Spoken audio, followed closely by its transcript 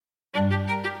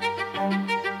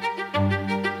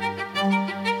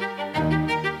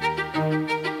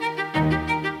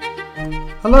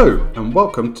Hello and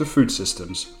welcome to Food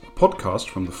Systems, a podcast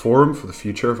from the Forum for the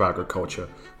Future of Agriculture,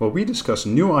 where we discuss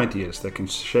new ideas that can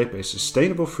shape a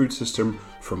sustainable food system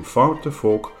from farm to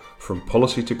fork, from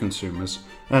policy to consumers,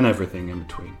 and everything in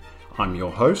between. I'm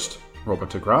your host, Robert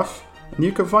de Graaf, and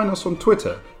you can find us on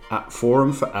Twitter at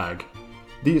Forum for Ag.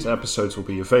 These episodes will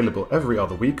be available every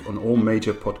other week on all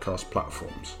major podcast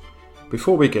platforms.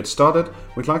 Before we get started,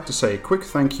 we'd like to say a quick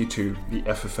thank you to the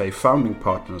FFA founding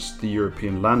partners, the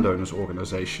European Landowners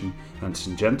Organization and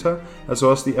Syngenta, as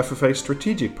well as the FFA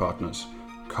strategic partners,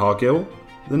 Cargill,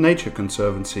 the Nature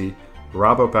Conservancy,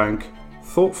 Rabobank,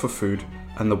 Thought for Food,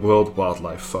 and the World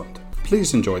Wildlife Fund.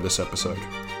 Please enjoy this episode.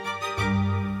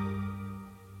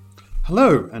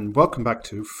 Hello and welcome back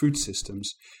to Food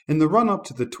Systems. In the run-up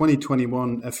to the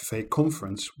 2021 FFA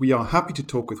conference, we are happy to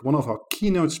talk with one of our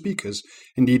keynote speakers,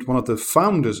 indeed one of the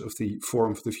founders of the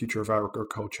Forum for the Future of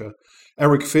Agriculture.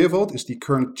 Erik Veerwald is the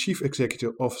current Chief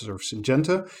Executive Officer of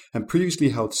Syngenta and previously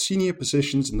held senior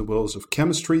positions in the worlds of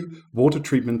chemistry, water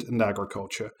treatment and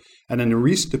agriculture. And in a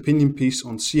recent opinion piece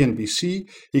on CNBC,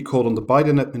 he called on the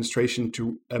Biden administration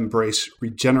to embrace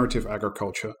regenerative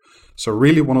agriculture. So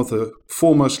really one of the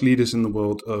foremost leaders in the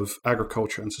world of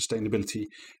agriculture and sustainability.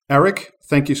 Erik,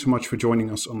 thank you so much for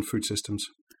joining us on Food Systems.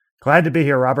 Glad to be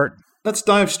here, Robert. Let's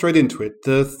dive straight into it.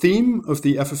 The theme of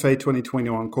the FFA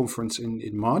 2021 conference in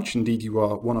March, indeed you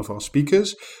are one of our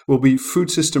speakers, will be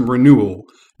food system renewal.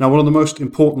 Now, one of the most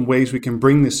important ways we can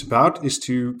bring this about is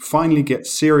to finally get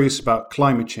serious about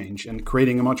climate change and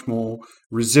creating a much more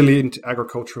resilient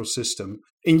agricultural system.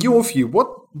 In your view,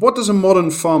 what does a modern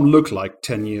farm look like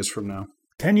 10 years from now?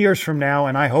 10 years from now,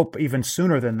 and I hope even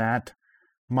sooner than that,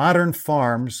 modern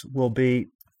farms will be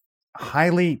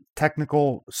highly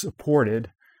technology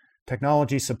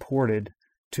supported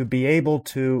to be able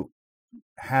to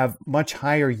have much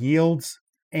higher yields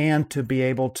and to be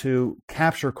able to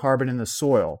capture carbon in the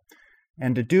soil.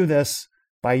 And to do this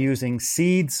by using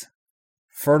seeds,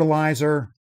 fertilizer,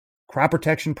 crop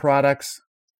protection products,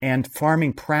 and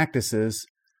farming practices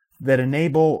that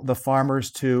enable the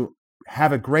farmers to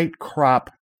have a great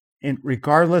crop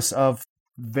regardless of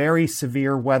very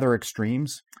severe weather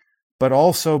extremes, but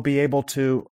also be able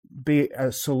to be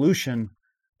a solution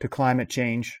to climate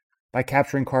change by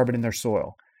capturing carbon in their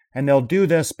soil. And they'll do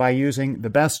this by using the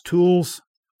best tools,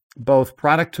 both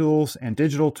product tools and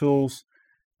digital tools,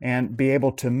 and be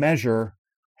able to measure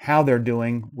how they're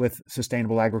doing with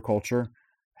sustainable agriculture,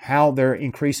 how they're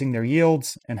increasing their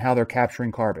yields, and how they're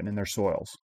capturing carbon in their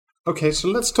soils. Okay, so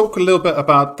let's talk a little bit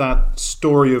about that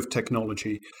story of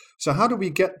technology. So how do we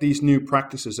get these new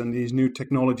practices and these new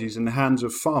technologies in the hands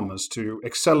of farmers to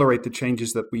accelerate the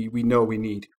changes that we know we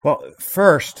need? Well,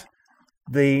 first,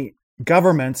 the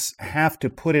governments have to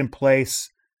put in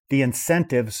place the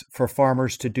incentives for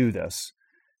farmers to do this.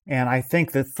 And I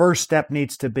think the first step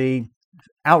needs to be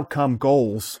outcome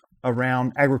goals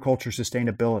around agriculture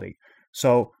sustainability.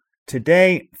 So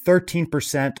today,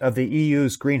 13% of the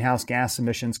EU's greenhouse gas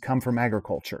emissions come from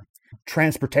agriculture.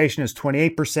 Transportation is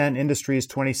 28%, industry is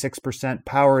 26%,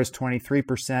 power is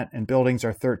 23%, and buildings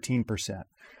are 13%.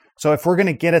 So if we're going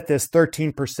to get at this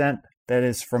 13% that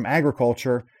is from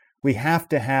agriculture, we have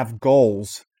to have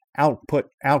goals,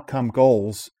 outcome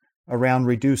goals around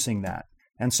reducing that.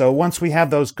 And so once we have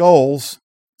those goals,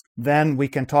 then we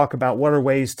can talk about what are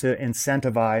ways to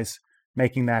incentivize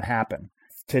making that happen.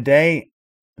 Today,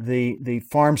 the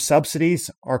farm subsidies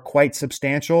are quite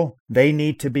substantial. They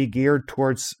need to be geared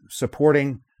towards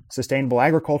supporting sustainable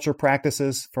agriculture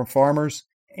practices for farmers.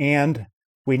 And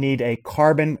we need a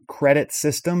carbon credit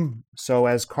system. So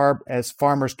as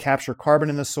farmers capture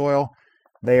carbon in the soil,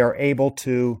 they are able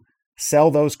to sell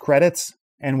those credits.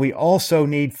 And we also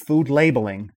need food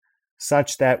labeling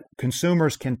such that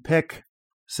consumers can pick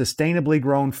sustainably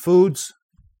grown foods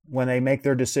when they make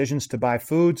their decisions to buy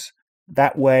foods.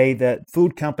 That way, that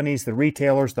food companies, the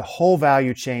retailers, the whole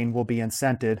value chain will be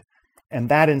incented, and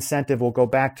that incentive will go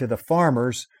back to the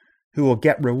farmers who will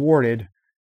get rewarded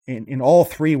in all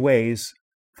three ways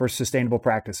for sustainable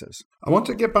practices. I want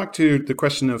to get back to the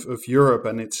question of Europe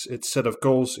and its set of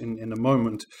goals in a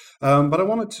moment, but I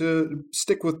wanted to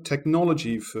stick with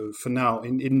technology for now.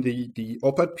 In the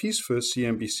op-ed piece for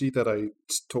CNBC that I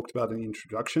talked about in the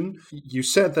introduction, you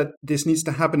said that this needs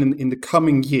to happen in the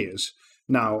coming years.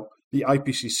 Now, the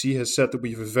IPCC has said that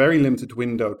we have a very limited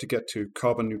window to get to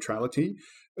carbon neutrality.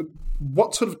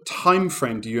 What sort of time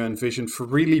frame do you envision for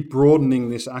really broadening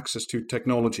this access to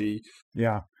technology?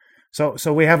 Yeah.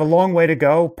 So we have a long way to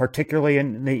go, particularly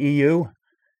in the EU,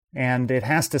 and it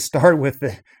has to start with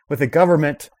the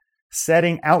government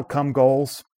setting outcome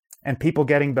goals and people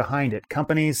getting behind it.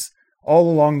 Companies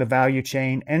all along the value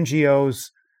chain, NGOs,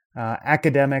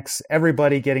 academics,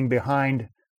 everybody getting behind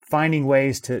finding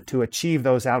ways to achieve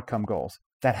those outcome goals.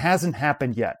 That hasn't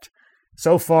happened yet.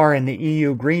 So far in the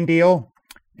EU Green Deal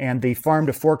and the Farm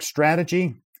to Fork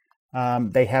strategy,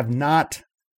 they have not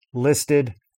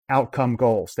listed outcome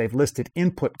goals. They've listed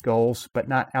input goals, but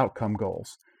not outcome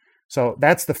goals. So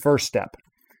that's the first step.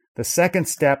 The second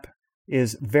step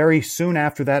is very soon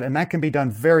after that, and that can be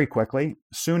done very quickly.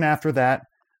 Soon after that,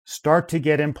 start to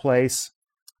get in place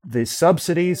the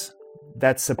subsidies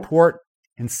that support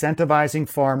incentivizing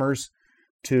farmers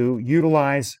to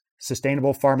utilize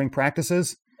sustainable farming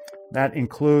practices. That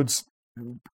includes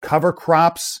cover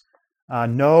crops,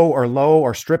 no or low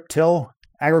or strip till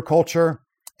agriculture,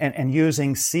 and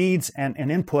using seeds and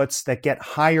inputs that get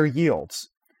higher yields.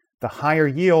 The higher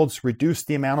yields reduce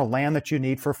the amount of land that you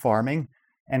need for farming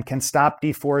and can stop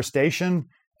deforestation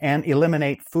and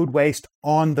eliminate food waste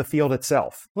on the field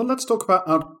itself. Well, let's talk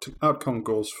about outcome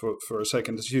goals for a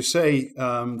second. As you say,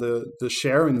 the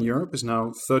share in Europe is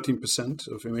now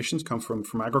 13% of emissions come from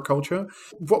agriculture.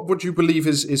 What would you believe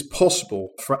is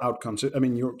possible for outcomes? I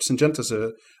mean, Syngenta is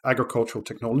an agricultural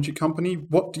technology company.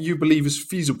 What do you believe is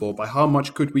feasible? By how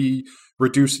much could we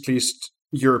reduce at least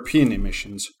European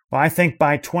emissions? Well, I think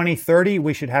by 2030,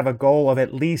 we should have a goal of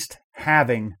at least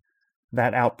halving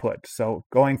that output. So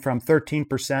going from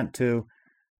 13%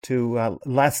 to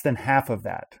less than half of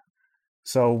that.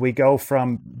 So we go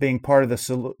from being part of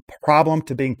the problem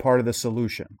to being part of the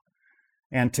solution.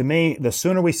 And to me, the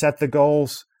sooner we set the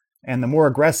goals and the more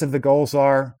aggressive the goals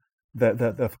are,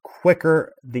 the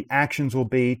quicker the actions will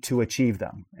be to achieve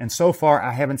them. And so far,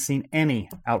 I haven't seen any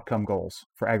outcome goals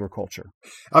for agriculture.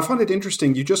 I find it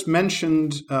interesting. You just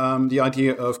mentioned the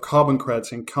idea of carbon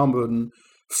credits and carbon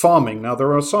farming. Now,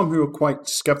 there are some who are quite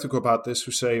skeptical about this,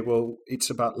 who say, well, it's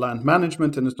about land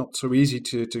management and it's not so easy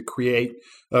to create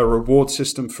a reward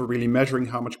system for really measuring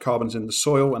how much carbon is in the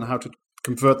soil and how to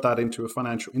convert that into a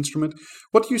financial instrument.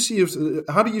 What do you see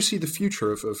how do you see the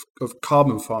future of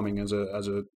carbon farming as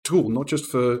a tool, not just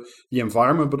for the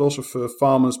environment, but also for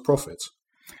farmers' profits?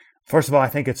 First of all, I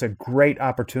think it's a great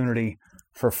opportunity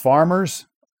for farmers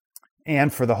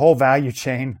and for the whole value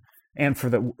chain and for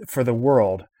the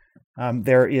world.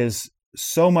 There is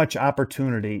so much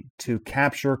opportunity to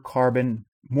capture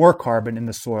more carbon in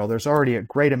the soil. There's already a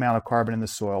great amount of carbon in the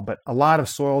soil, but a lot of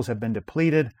soils have been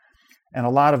depleted, and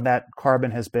a lot of that carbon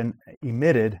has been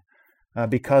emitted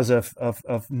because of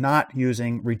not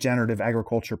using regenerative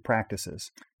agriculture practices.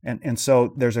 And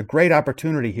so there's a great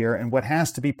opportunity here, and what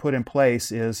has to be put in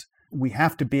place is we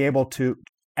have to be able to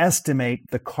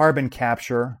estimate the carbon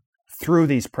capture through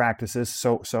these practices,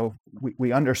 so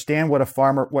we understand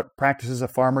what practices a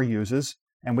farmer uses,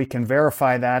 and we can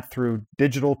verify that through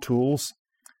digital tools,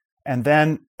 and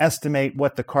then estimate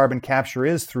what the carbon capture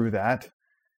is through that,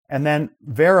 and then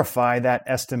verify that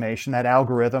estimation, that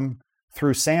algorithm,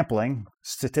 through sampling,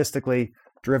 statistically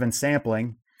driven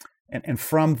sampling, and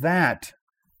from that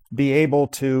be able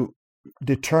to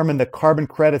determine the carbon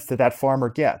credits that farmer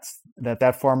gets,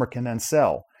 that farmer can then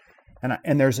sell.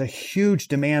 And there's a huge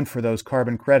demand for those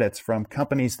carbon credits from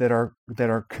companies that are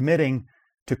committing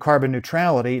to carbon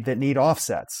neutrality that need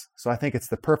offsets. So I think it's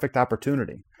the perfect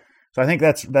opportunity. So I think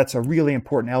that's a really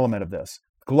important element of this.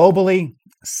 Globally,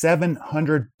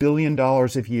 $700 billion a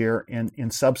year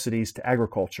in subsidies to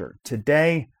agriculture.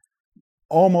 Today,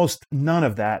 almost none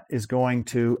of that is going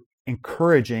to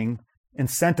incentivizing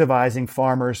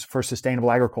farmers for sustainable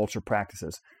agriculture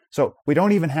practices. So we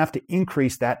don't even have to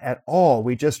increase that at all.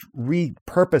 We just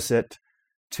repurpose it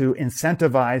to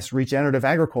incentivize regenerative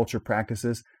agriculture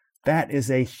practices. That is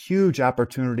a huge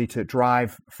opportunity to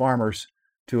drive farmers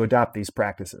to adopt these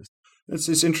practices.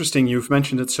 It's interesting. You've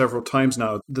mentioned it several times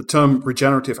now, the term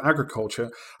regenerative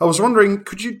agriculture. I was wondering,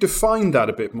 could you define that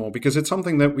a bit more? Because it's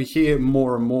something that we hear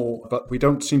more and more, but we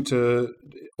don't seem to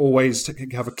always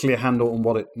have a clear handle on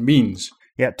what it means.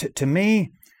 Yeah, to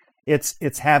me,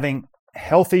 it's having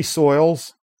healthy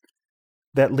soils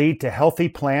that lead to healthy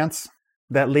plants,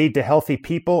 that lead to healthy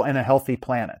people and a healthy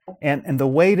planet. And the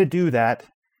way to do that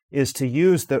is to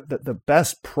use the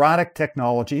best product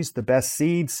technologies, the best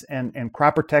seeds and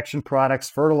crop protection products,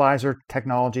 fertilizer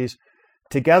technologies,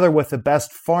 together with the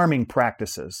best farming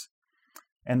practices.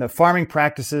 And the farming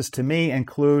practices, to me,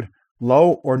 include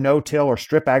low or no-till or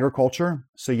strip agriculture,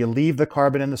 so you leave the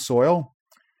carbon in the soil.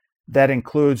 That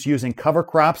includes using cover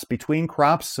crops between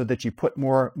crops so that you put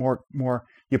more,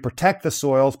 you protect the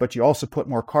soils, but you also put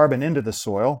more carbon into the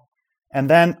soil. And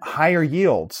then higher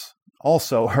yields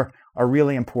also are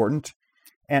really important.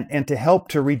 And to help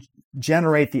to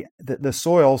regenerate the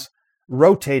soils,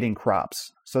 rotating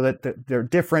crops so that there are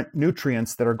different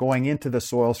nutrients that are going into the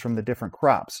soils from the different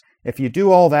crops. If you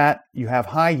do all that, you have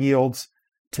high yields.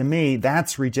 To me,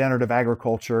 that's regenerative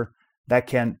agriculture that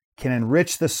can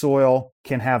enrich the soil,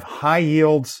 can have high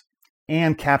yields,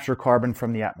 and capture carbon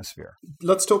from the atmosphere.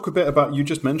 Let's talk a bit about, you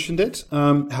just mentioned it,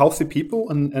 healthy people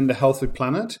and a healthy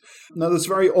planet. Now, there's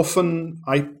very often,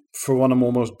 for one, I'm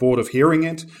almost bored of hearing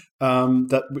it,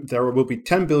 that there will be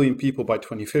 10 billion people by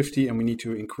 2050, and we need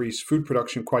to increase food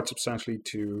production quite substantially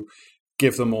to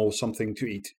give them all something to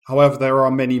eat. However, there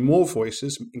are many more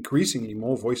voices, increasingly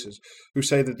more voices, who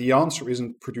say that the answer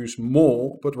isn't produce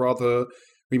more, but rather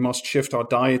we must shift our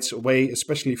diets away,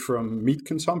 especially from meat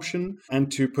consumption, and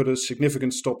to put a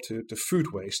significant stop to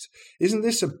food waste. Isn't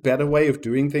this a better way of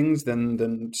doing things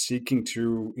than seeking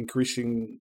to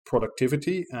increasing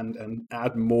productivity and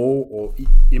add more or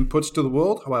inputs to the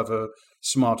world, however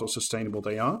smart or sustainable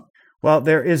they are? Well,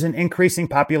 there is an increasing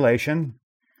population,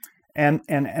 and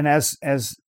as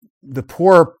the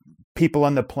poor people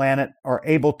on the planet are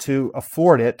able to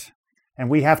afford it, and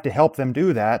we have to help them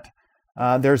do that,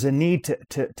 there's a need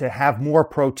to have more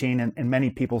protein in many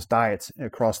people's diets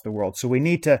across the world. So we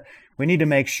need to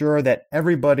make sure that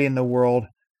everybody in the world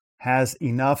has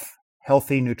enough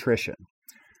healthy nutrition.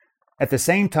 At the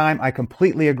same time, I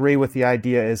completely agree with the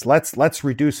idea is let's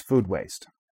reduce food waste.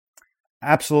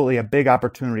 Absolutely a big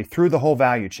opportunity through the whole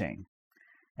value chain.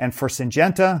 And for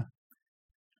Syngenta,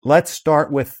 let's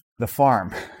start with the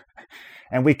farm.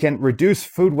 And we can reduce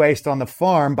food waste on the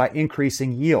farm by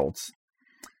increasing yields.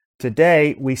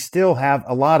 Today, we still have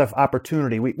a lot of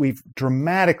opportunity. We've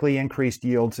dramatically increased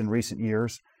yields in recent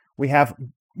years. We have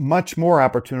much more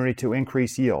opportunity to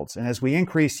increase yields. And as we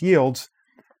increase yields,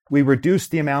 we reduce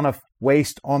the amount of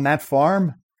waste on that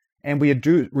farm, and we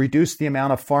reduce the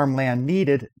amount of farmland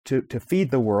needed to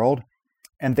feed the world.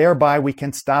 And thereby, we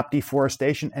can stop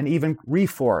deforestation and even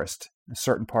reforest in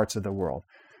certain parts of the world.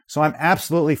 So I'm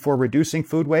absolutely for reducing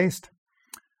food waste.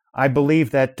 I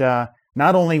believe that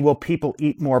not only will people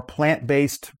eat more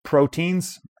plant-based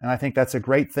proteins, and I think that's a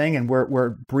great thing, and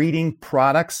we're breeding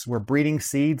products, we're breeding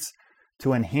seeds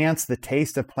to enhance the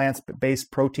taste of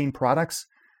plant-based protein products.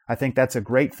 I think that's a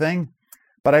great thing.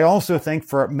 But I also think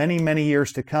for many, many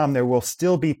years to come, there will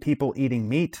still be people eating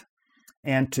meat,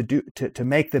 and to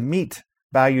make the meat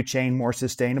value chain more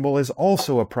sustainable is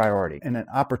also a priority and an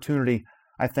opportunity,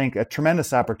 I think a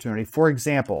tremendous opportunity. For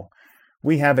example,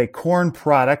 we have a corn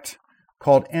product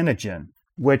called Enogen,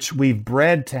 which we've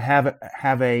bred to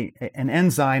have an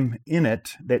enzyme in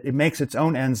it that it makes its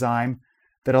own enzyme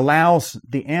that allows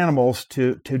the animals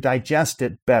to digest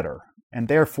it better. And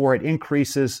therefore it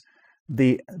increases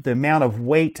the amount of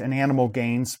weight an animal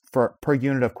gains per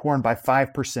unit of corn by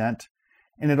 5%.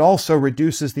 And it also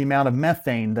reduces the amount of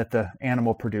methane that the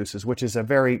animal produces, which is a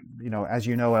very, as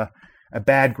you know, a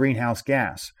bad greenhouse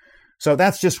gas. So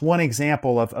that's just one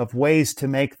example of ways to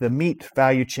make the meat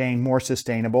value chain more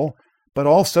sustainable, but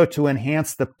also to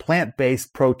enhance the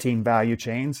plant-based protein value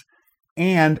chains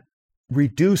and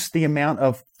reduce the amount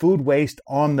of food waste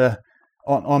on the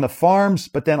farms,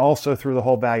 but then also through the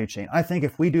whole value chain. I think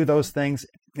if we do those things,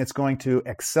 it's going to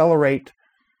accelerate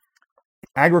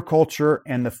agriculture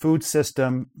and the food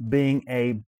system being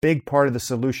a big part of the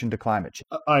solution to climate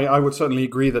change. I would certainly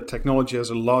agree that technology has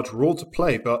a large role to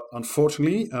play, but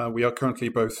unfortunately, we are currently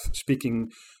both speaking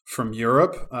from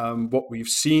Europe. What we've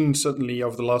seen certainly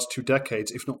over the last 2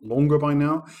 decades, if not longer by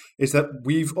now, is that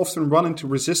we've often run into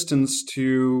resistance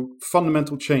to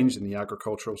fundamental change in the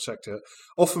agricultural sector,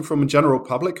 often from a general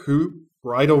public who,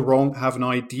 right or wrong, have an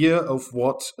idea of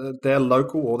what their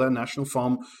local or their national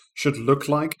farm should look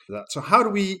like. So how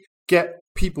do we get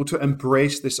people to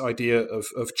embrace this idea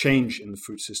of change in the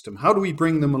food system? How do we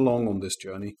bring them along on this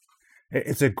journey?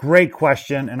 It's a great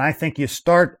question, and I think you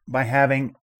start by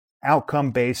having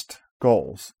outcome-based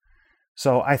goals.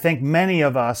 So I think many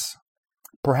of us,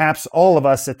 perhaps all of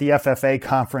us at the FFA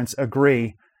conference,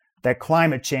 agree that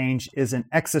climate change is an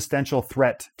existential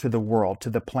threat to the world, to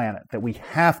the planet, that we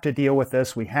have to deal with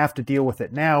this. We have to deal with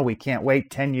it now. We can't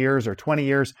wait 10 years or 20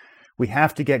 years. We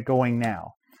have to get going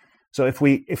now. So if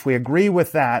we agree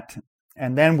with that,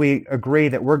 and then we agree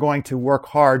that we're going to work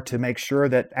hard to make sure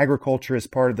that agriculture is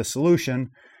part of the solution,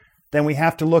 then we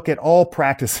have to look at all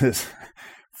practices,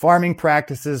 farming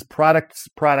practices,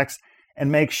 products,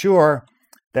 and make sure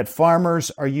that farmers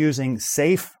are using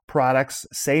safe products,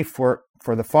 safe for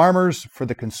the farmers, for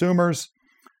the consumers,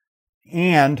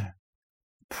 and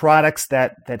products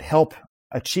that help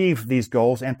achieve these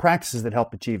goals and practices that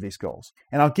help achieve these goals.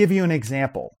 And I'll give you an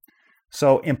example.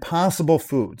 So Impossible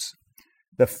Foods.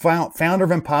 the founder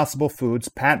of Impossible Foods,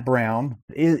 Pat Brown,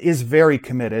 is very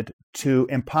committed to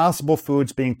Impossible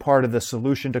Foods being part of the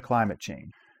solution to climate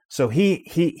change. So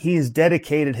he's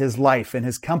dedicated his life, and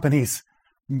his company's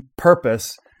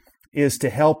purpose is to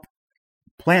help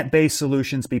plant-based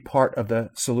solutions be part of the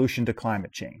solution to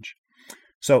climate change.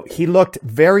 So he looked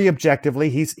very objectively.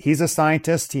 He's a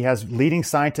scientist. He has leading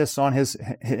scientists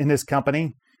in his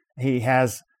company. He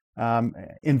has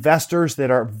investors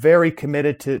that are very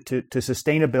committed to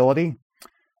sustainability,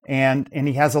 and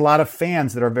he has a lot of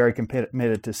fans that are very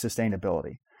committed to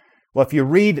sustainability. Well, if you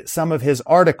read some of his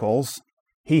articles,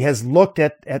 he has looked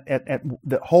at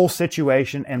the whole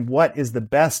situation and what is the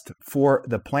best for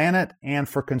the planet and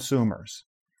for consumers.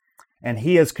 And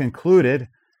he has concluded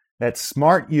that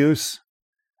smart use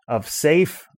of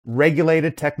safe,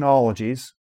 regulated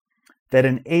technologies that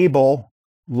enable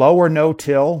lower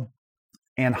no-till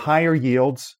and higher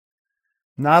yields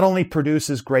not only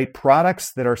produces great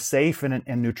products that are safe and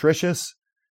nutritious,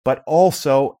 but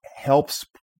also helps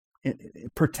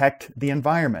protect the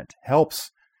environment, helps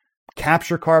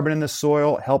capture carbon in the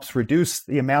soil, helps reduce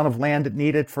the amount of land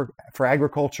needed for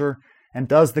agriculture, and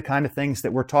does the kind of things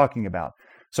that we're talking about.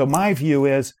 So my view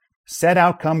is set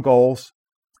outcome goals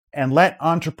and let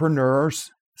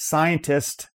entrepreneurs,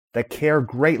 scientists that care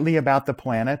greatly about the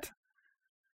planet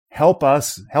help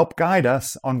guide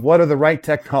us on what are the right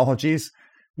technologies,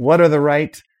 what are the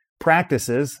right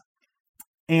practices,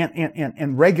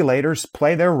 and regulators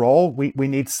play their role. We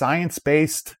need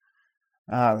science-based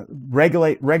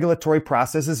regulatory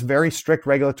processes, very strict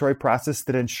regulatory process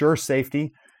that ensure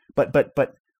safety. But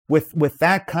with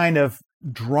that kind of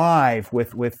drive,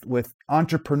 with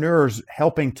entrepreneurs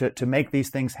helping to make these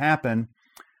things happen,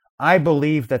 I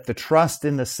believe that the trust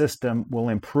in the system will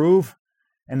improve,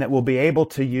 and that we'll be able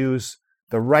to use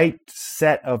the right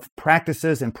set of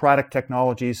practices and product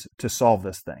technologies to solve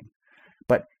this thing.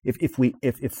 But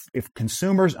if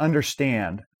consumers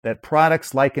understand that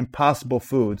products like Impossible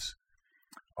Foods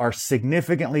are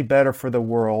significantly better for the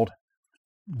world,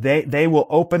 they will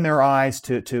open their eyes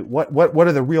to what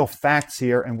are the real facts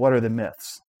here and what are the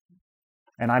myths.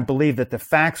 And I believe that the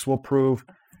facts will prove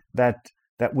that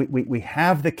we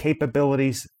have the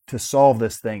capabilities to solve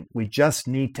this thing. We just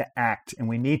need to act, and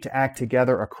we need to act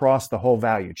together across the whole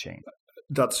value chain.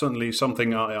 That's certainly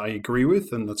something I agree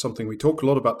with, and that's something we talk a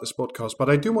lot about this podcast. But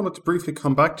I do want to briefly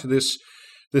come back to this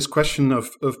question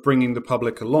of bringing the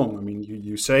public along. I mean,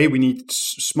 you say we need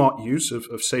smart use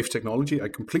of safe technology. I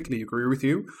completely agree with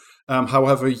you.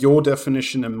 However, your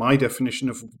definition and my definition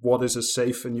of what is a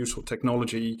safe and useful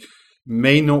technology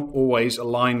may not always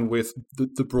align with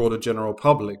the broader general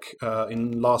public.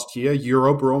 In last year,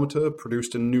 Eurobarometer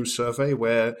produced a new survey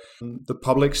where the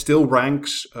public still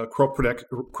ranks crop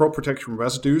protection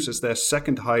residues as their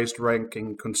second highest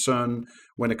ranking concern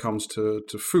when it comes to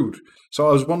food. So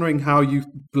I was wondering how you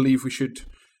believe we should...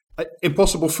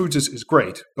 Impossible Foods is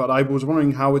great, but I was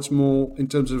wondering how it's more in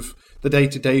terms of the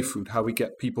day-to-day food, how we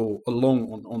get people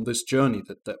along on this journey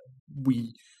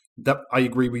that I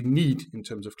agree we need in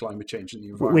terms of climate change in the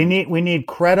environment. We need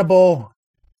credible,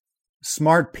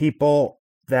 smart people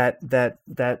that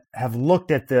have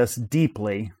looked at this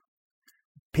deeply.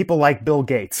 People like Bill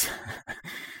Gates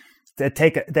that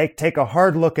take a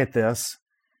hard look at this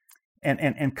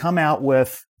and come out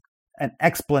with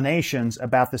explanations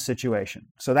about the situation.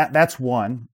 So that's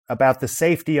one, about the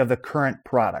safety of the current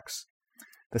products.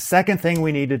 The second thing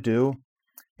we need to do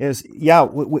is,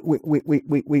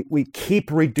 we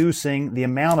keep reducing the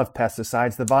amount of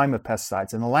pesticides, the volume of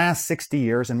pesticides. In the last 60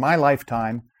 years, in my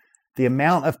lifetime, the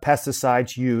amount of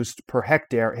pesticides used per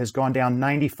hectare has gone down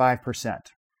 95%.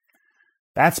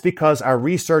 That's because our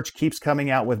research keeps coming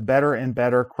out with better and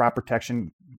better crop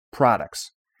protection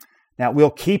products. Now, we'll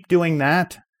keep doing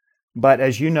that, but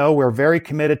as you know, we're very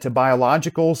committed to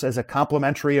biologicals as a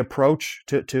complementary approach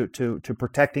to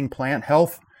protecting plant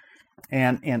health.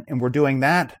 And we're doing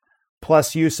that,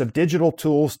 plus use of digital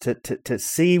tools to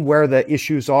see where the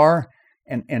issues are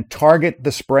and target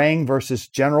the spraying versus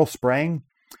general spraying.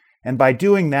 And by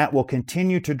doing that, we'll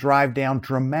continue to drive down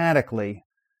dramatically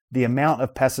the amount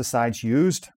of pesticides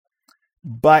used,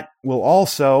 but we'll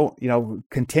also,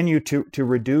 continue to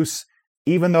reduce,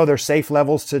 even though they're safe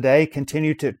levels today,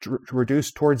 continue to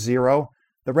reduce towards zero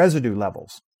the residue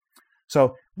levels.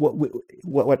 So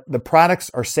what the products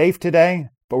are safe today,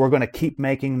 but we're going to keep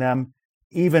making them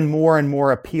even more and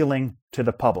more appealing to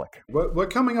the public. We're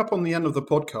coming up on the end of the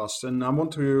podcast, and I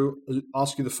want to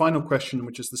ask you the final question,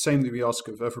 which is the same that we ask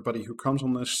of everybody who comes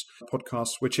on this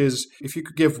podcast, which is, if you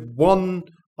could give one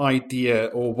idea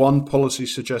or one policy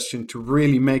suggestion to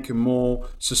really make a more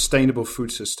sustainable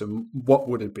food system, what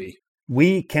would it be?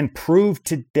 We can prove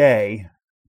today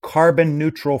carbon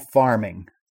neutral farming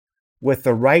with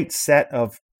the right set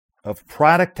of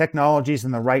product technologies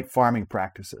and the right farming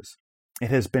practices. It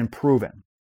has been proven.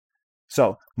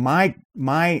 So my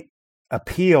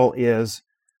appeal is,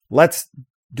 let's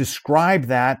describe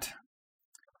that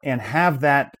and have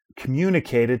that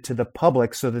communicated to the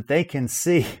public so that they can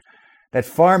see that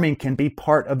farming can be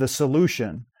part of the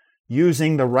solution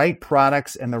using the right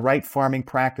products and the right farming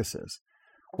practices.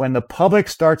 When the public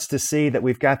starts to see that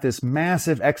we've got this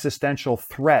massive existential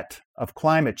threat of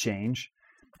climate change,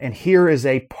 and here is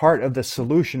a part of the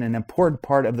solution, an important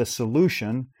part of the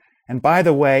solution, and by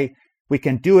the way, we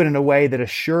can do it in a way that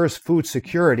assures food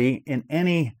security in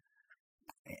any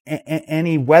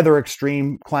weather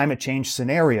extreme climate change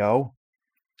scenario,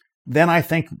 then I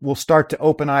think we'll start to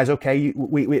open eyes. Okay,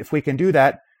 if we can do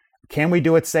that, can we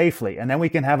do it safely? And then we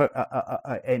can have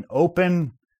an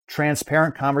open,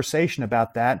 transparent conversation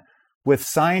about that with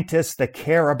scientists that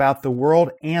care about the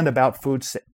world and about food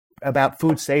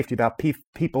safety, about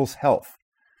people's health.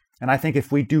 And I think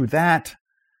if we do that,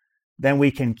 then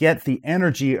we can get the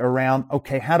energy around,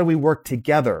 okay, how do we work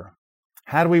together?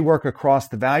 How do we work across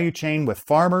the value chain with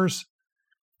farmers,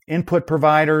 input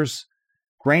providers,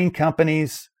 grain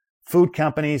companies,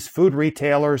 food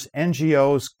retailers,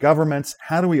 NGOs, governments?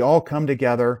 How do we all come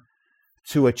together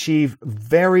to achieve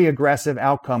very aggressive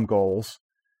outcome goals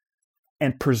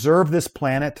and preserve this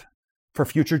planet for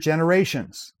future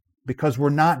generations? Because we're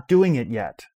not doing it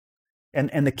yet.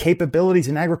 And the capabilities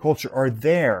in agriculture are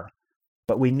there,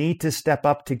 but we need to step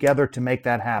up together to make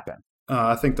that happen.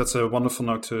 I think that's a wonderful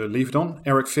note to leave it on.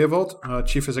 Erik Fyrwald,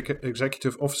 Chief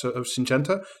Executive Officer of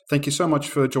Syngenta, thank you so much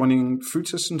for joining Food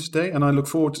Systems today, and I look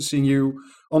forward to seeing you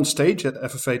on stage at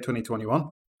FFA 2021.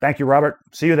 Thank you, Robert.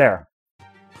 See you there.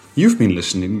 You've been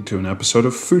listening to an episode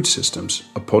of Food Systems,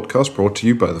 a podcast brought to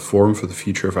you by the Forum for the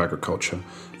Future of Agriculture.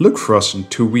 Look for us in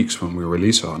 2 weeks when we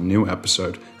release our new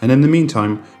episode, and in the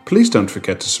meantime, please don't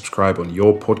forget to subscribe on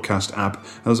your podcast app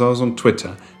as well as on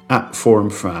Twitter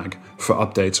 @ForumFag for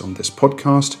updates on this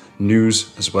podcast,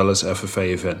 news, as well as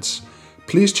FFA events.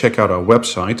 Please check out our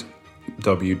website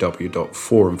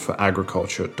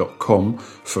www.forumforagriculture.com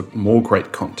for more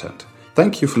great content.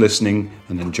 Thank you for listening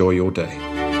and enjoy your day.